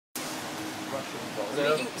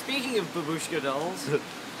Speaking of babushka dolls,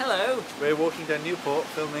 hello. We're walking down Newport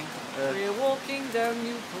filming. We're walking down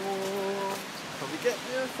Newport. Probably get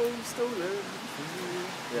your phone stolen.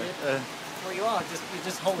 Yeah. Well, you are. You're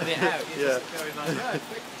just holding it out. You're just going like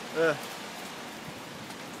that.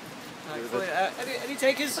 Any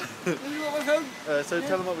takers? Anyone on my phone? So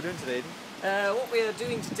tell them what we're doing today, Aidan. What we are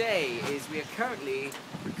doing today is we are currently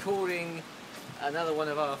recording another one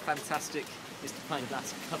of our fantastic Mr. Pine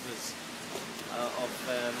Glass covers of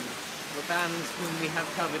a band whom we have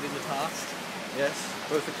covered in the past. Yes,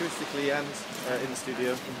 both acoustically and in the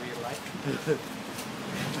studio. In real life.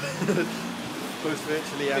 Both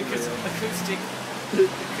virtually and because real. acoustic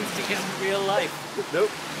isn't real life. Nope.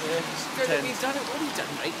 We've done it. What have we done,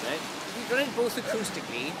 right? We've done it both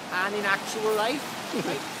acoustically and in actual life.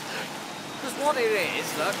 Right? Because what it is,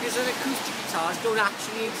 look, is that acoustic guitars don't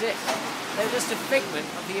actually exist. They're just a figment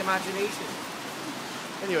of the imagination.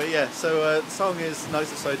 Anyway, yeah, so the song is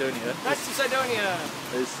Nights of Cydonia. Nights of Cydonia!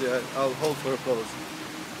 I'll hold for applause.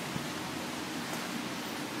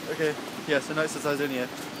 Okay, yeah, so Nights of Cydonia.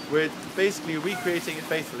 We're basically recreating it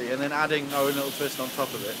faithfully and then adding our own little twist on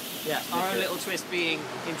top of it. Yeah, our own little twist being,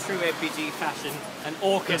 in true RPG fashion, an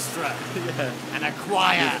orchestra. Yeah. And a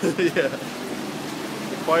choir. Yeah.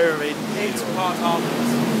 The choir of Aidan. 8 part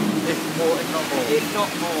harmonies. If not more. If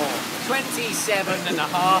not more. 27 and a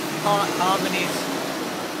half part harmonies.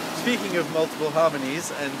 Speaking of multiple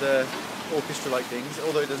harmonies and orchestra-like things,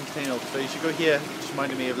 although it doesn't contain orchestra, you should go here, which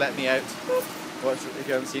reminded me of Let Me Out. Watch, if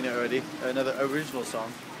you haven't seen it already, another original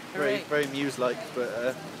song. Very Muse-like,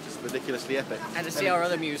 but just ridiculously epic. And to see our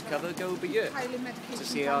other Muse cover, go be you. To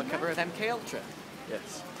see our cover of MK Ultra.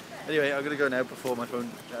 Yes. Anyway, I'm going to go now before my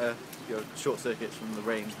phone short circuits from the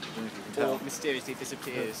rain. I don't know if you can tell. Or mysteriously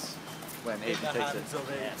disappears. When Aidan takes it.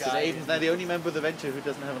 Yes. So Aidan's now the only member of the venture who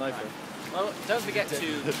doesn't have an iPhone. Well, don't forget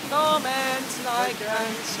to comment, like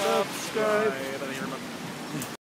and subscribe.